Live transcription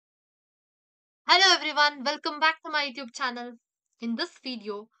Hello everyone, welcome back to my YouTube channel. In this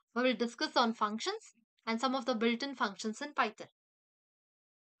video, we will discuss on functions and some of the built-in functions in Python.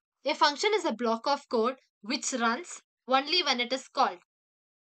 A function is a block of code which runs only when it is called.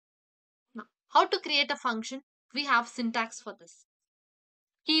 Now, how to create a function? We have syntax for this.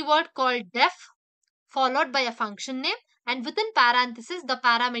 Keyword called def followed by a function name, and within parentheses the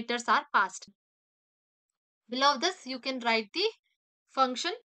parameters are passed. Below this you can write the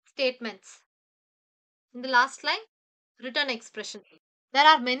function statements. In the last line, return expression. There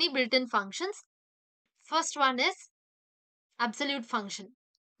are many built-in functions. First one is absolute function,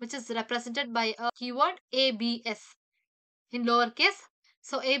 which is represented by a keyword abs in lowercase.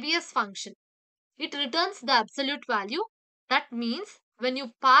 So abs function, it returns the absolute value. That means when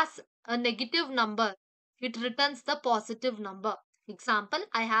you pass a negative number, it returns the positive number. Example,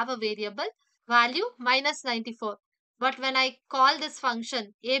 I have a variable value minus 94, but when I call this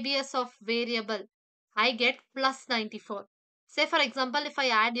function abs of variable, I get plus 94. Say for example, if I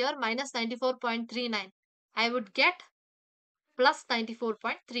add here minus 94.39, I would get plus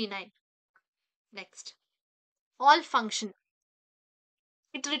 94.39. Next, all function.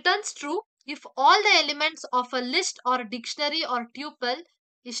 It returns true if all the elements of a list or dictionary or tuple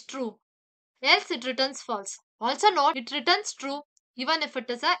is true. Else it returns false. Also note, it returns true even if it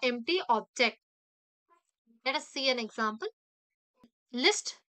is an empty object. Let us see an example.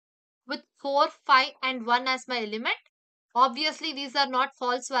 List with 4, 5 and 1 as my element. Obviously these are not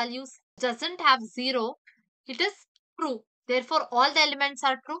false values. Doesn't have 0. It is true. Therefore all the elements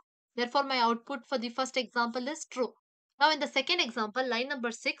are true. Therefore my output for the first example is true. Now in the second example, line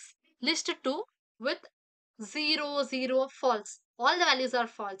number 6, list 2 with 0, 0 false. All the values are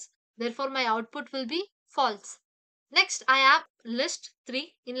false. Therefore my output will be false. Next I have list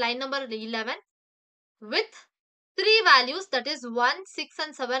 3 in line number 11 with 3 values, that is 1, 6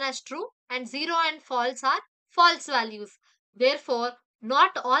 and 7 as true, and 0 and false are false values. Therefore,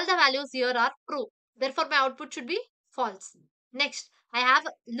 not all the values here are true. Therefore, my output should be false. Next, I have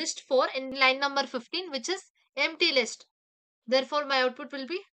list 4 in line number 15, which is empty list. Therefore, my output will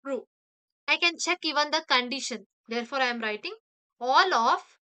be true. I can check even the condition. Therefore, I am writing all of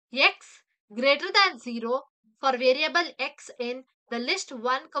x greater than 0 for variable x in the list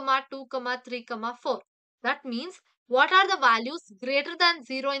 1, 2, 3, 4. That means what are the values greater than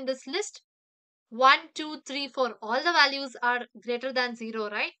 0 in this list? 1, 2, 3, 4. All the values are greater than 0,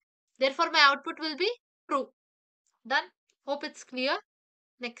 right? Therefore, my output will be true. Done. Hope it's clear.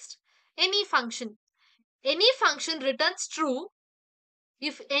 Next, any function. Any function returns true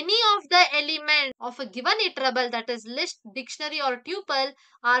if any of the elements of a given iterable, that is list, dictionary or tuple,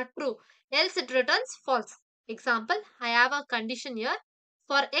 are true. Else it returns false. Example, I have a condition here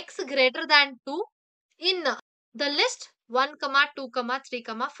for x greater than 2 in the list 1, 2, 3,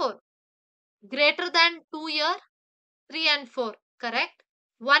 4. Greater than 2 here, 3 and 4. Correct.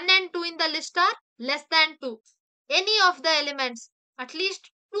 1 and 2 in the list are less than 2. Any of the elements, at least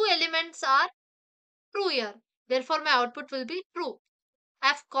 2 elements are true here. Therefore, my output will be true. I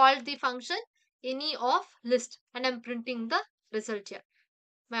have called the function any of list and I am printing the result here.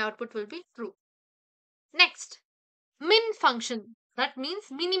 My output will be true. Next, min function. That means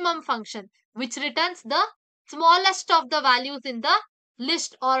minimum function, which returns the smallest of the values in the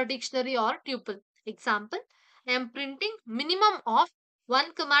list or dictionary or tuple. Example, I am printing minimum of 1,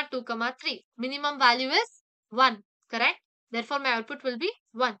 2, 3. Minimum value is 1. Correct? Therefore, my output will be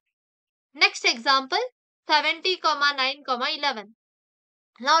 1. Next example, 70, 9, 11.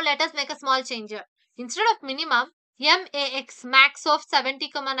 Now let us make a small change here. Instead of minimum, max of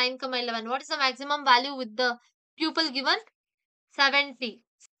 70, 9, 11. What is the maximum value with the tuple given? 70.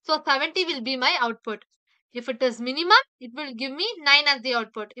 So 70 will be my output. If it is minimum, it will give me 9 as the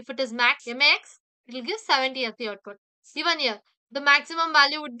output. If it is max, it will give 70 as the output. Even here, the maximum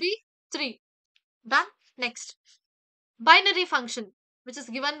value would be 3. Done. Next, binary function, which is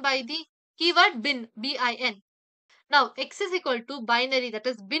given by the keyword bin, bin. Now, x is equal to binary, that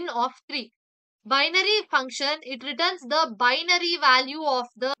is bin of 3. Binary function, it returns the binary value of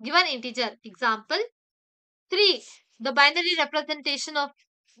the given integer. Example, 3. The binary representation of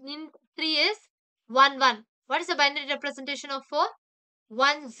int 3 is 1, 1. What is the binary representation of 4?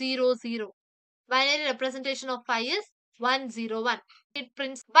 1, 0, 0. Binary representation of 5 is 1, 0, 1. It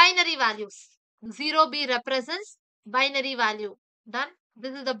prints binary values. 0b represents binary value. Done.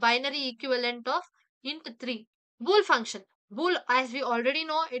 This is the binary equivalent of int 3. Bool function. Bool, as we already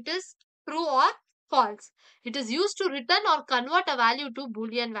know, it is true or false. It is used to return or convert a value to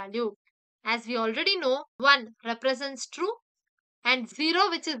Boolean value. As we already know, 1 represents true and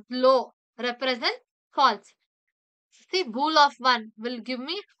 0, which is low, represents false. See, bool of 1 will give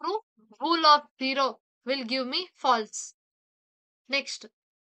me true, rule of 0 will give me false. Next,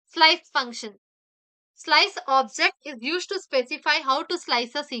 slice function. Slice object is used to specify how to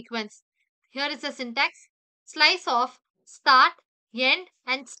slice a sequence. Here is the syntax. Slice of start, end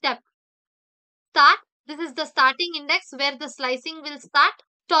and step. Start, this is the starting index where the slicing will start.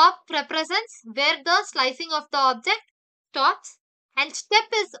 Stop represents where the slicing of the object stops. And step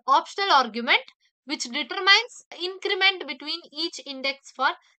is optional argument which determines increment between each index for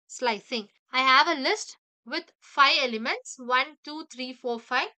slicing. I have a list with 5 elements 1, 2, 3, 4,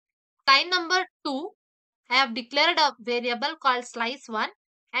 5. Line number 2, I have declared a variable called slice1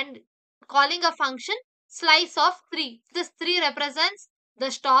 and calling a function slice of 3. This 3 represents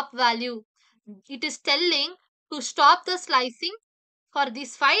the stop value. It is telling to stop the slicing for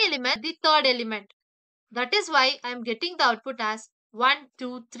these 5 elements, the third element. That is why I am getting the output as 1,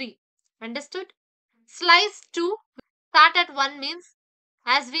 2, 3. Understood? Slice 2 start at 1 means,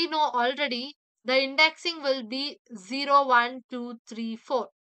 as we know already, the indexing will be 0, 1, 2, 3, 4.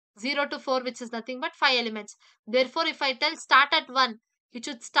 0 to 4, which is nothing but 5 elements. Therefore, if I tell start at 1, it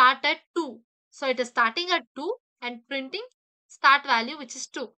should start at 2. So it is starting at 2 and printing start value, which is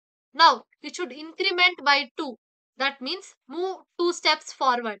 2. Now, it should increment by 2. That means move 2 steps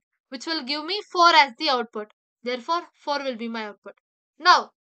forward, which will give me 4 as the output. Therefore, 4 will be my output.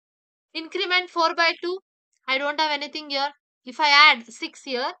 Now, increment 4 by 2. I don't have anything here. If I add 6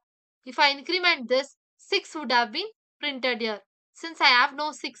 here, if I increment this, 6 would have been printed here. Since I have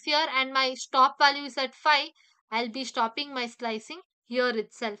no 6 here and my stop value is at 5, I'll be stopping my slicing here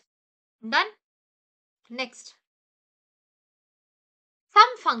itself. Done. Next.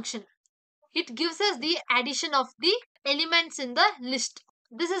 Sum function. It gives us the addition of the elements in the list.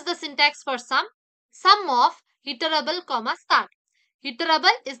 This is the syntax for sum. Sum of iterable comma start.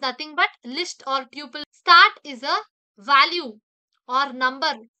 Iterable is nothing but list or tuple. Start is a value or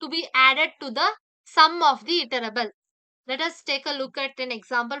number to be added to the sum of the iterable. Let us take a look at an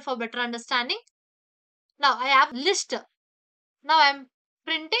example for better understanding. Now I have list. Now I am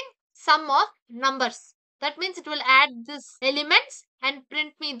printing sum of numbers. That means it will add these elements and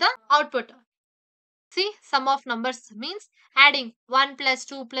print me the output. See, sum of numbers means adding 1 plus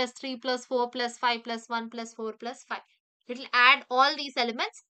 2 plus 3 plus 4 plus 5 plus 1 plus 4 plus 5. It will add all these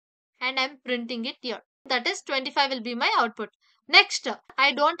elements and I am printing it here. That is 25 will be my output. Next,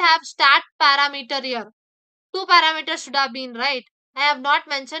 I don't have start parameter here. 2 parameters should have been right. I have not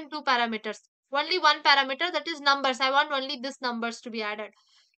mentioned 2 parameters. Only one parameter, that is numbers. I want only this numbers to be added.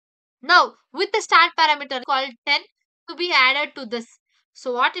 Now, with the start parameter called 10 to be added to this.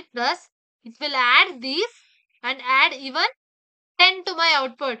 So what it does, it will add these and add even 10 to my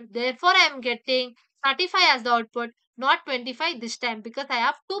output. Therefore, I am getting 35 as the output, not 25 this time because I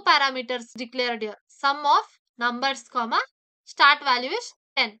have 2 parameters declared here. Sum of numbers comma start value is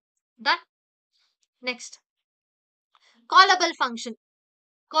 10. Done. Next. Callable function.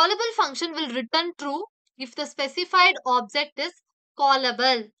 Callable function will return true if the specified object is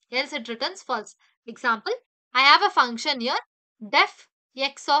callable, else it returns false. Example, I have a function here def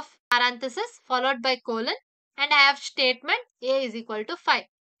x of parenthesis followed by colon and I have statement a is equal to 5.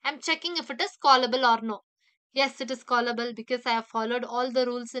 I am checking if it is callable or no. Yes, it is callable because I have followed all the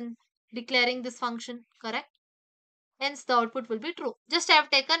rules in declaring this function, correct? Hence the output will be true. Just I have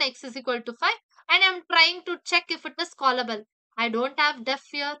taken x is equal to 5 and I am trying to check if it is callable. I don't have def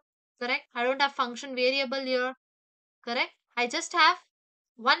here, correct? I don't have function variable here, correct? I just have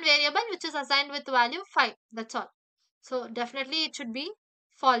one variable which is assigned with value 5. That's all. So definitely it should be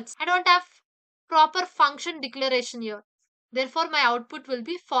false. I don't have proper function declaration here. Therefore my output will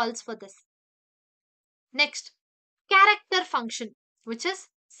be false for this. Next, character function, which is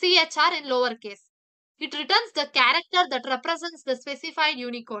CHR in lowercase. It returns the character that represents the specified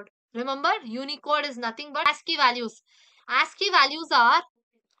Unicode. Remember, Unicode is nothing but ASCII values. ASCII values are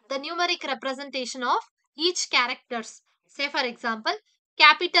the numeric representation of each characters. Say for example,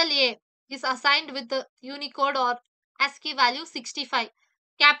 capital A is assigned with the Unicode or ASCII value 65.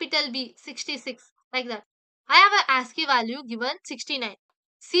 Capital B 66, like that. I have an ASCII value given 69.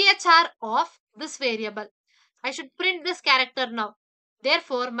 CHR of this variable. I should print this character now.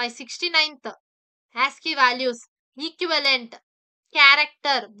 Therefore, my 69th ASCII values equivalent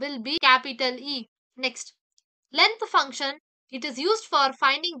character will be capital E. Next, length function. It is used for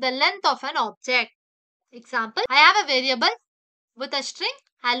finding the length of an object. Example, I have a variable with a string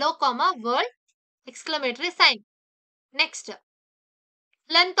hello comma world exclamatory sign. Next,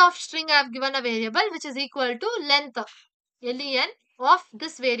 length of string I have given a variable which is equal to length len of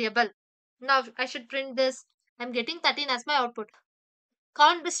this variable. Now I should print this. I am getting 13 as my output.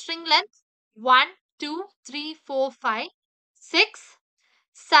 Count the string length 1, 2, 3, 4, 5, 6,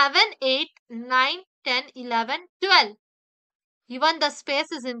 7, 8, 9, 10, 11, 12. Even the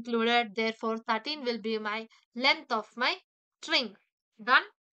space is included, therefore 13 will be my length of my string. Done.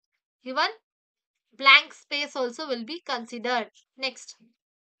 Even blank space also will be considered. Next,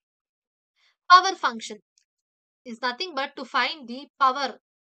 power function is nothing but to find the power.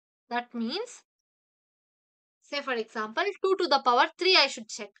 That means, say for example, 2 to the power 3 I should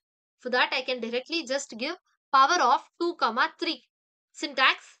check. For that I can directly just give power of 2 comma 3.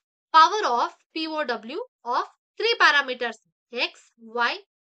 Syntax, power of POW of 3 parameters x, y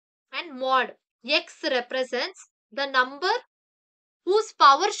and mod. X represents the number whose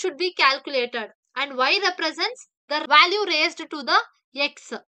power should be calculated and y represents the value raised to the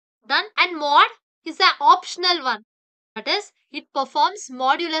x. Done. And mod is an optional one. That is, it performs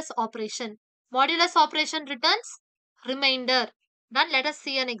modulus operation. Modulus operation returns remainder. Then let us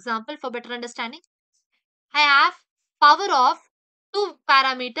see an example for better understanding. I have power of two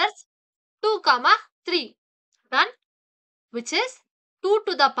parameters 2 comma 3. Done. Which is 2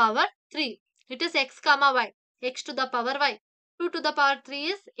 to the power 3. It is x comma y. X to the power y. 2 to the power 3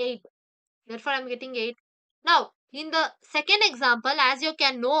 is 8. Therefore, I am getting 8. Now, in the second example, as you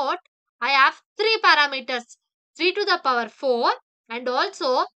can note, I have 3 parameters. 3 to the power 4 and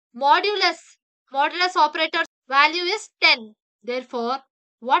also modulus. Modulus operator's value is 10. Therefore,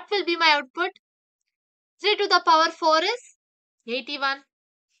 what will be my output? 3 to the power 4 is 81.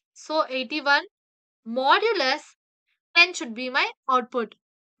 So, 81 modulus 10 should be my output.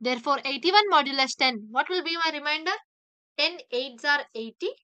 Therefore, 81 modulus 10. What will be my remainder? 10 8s are 80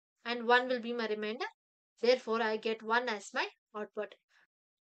 and 1 will be my remainder. Therefore, I get 1 as my output.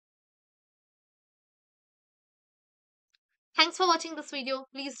 Thanks for watching this video.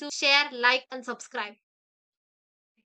 Please do share, like and subscribe.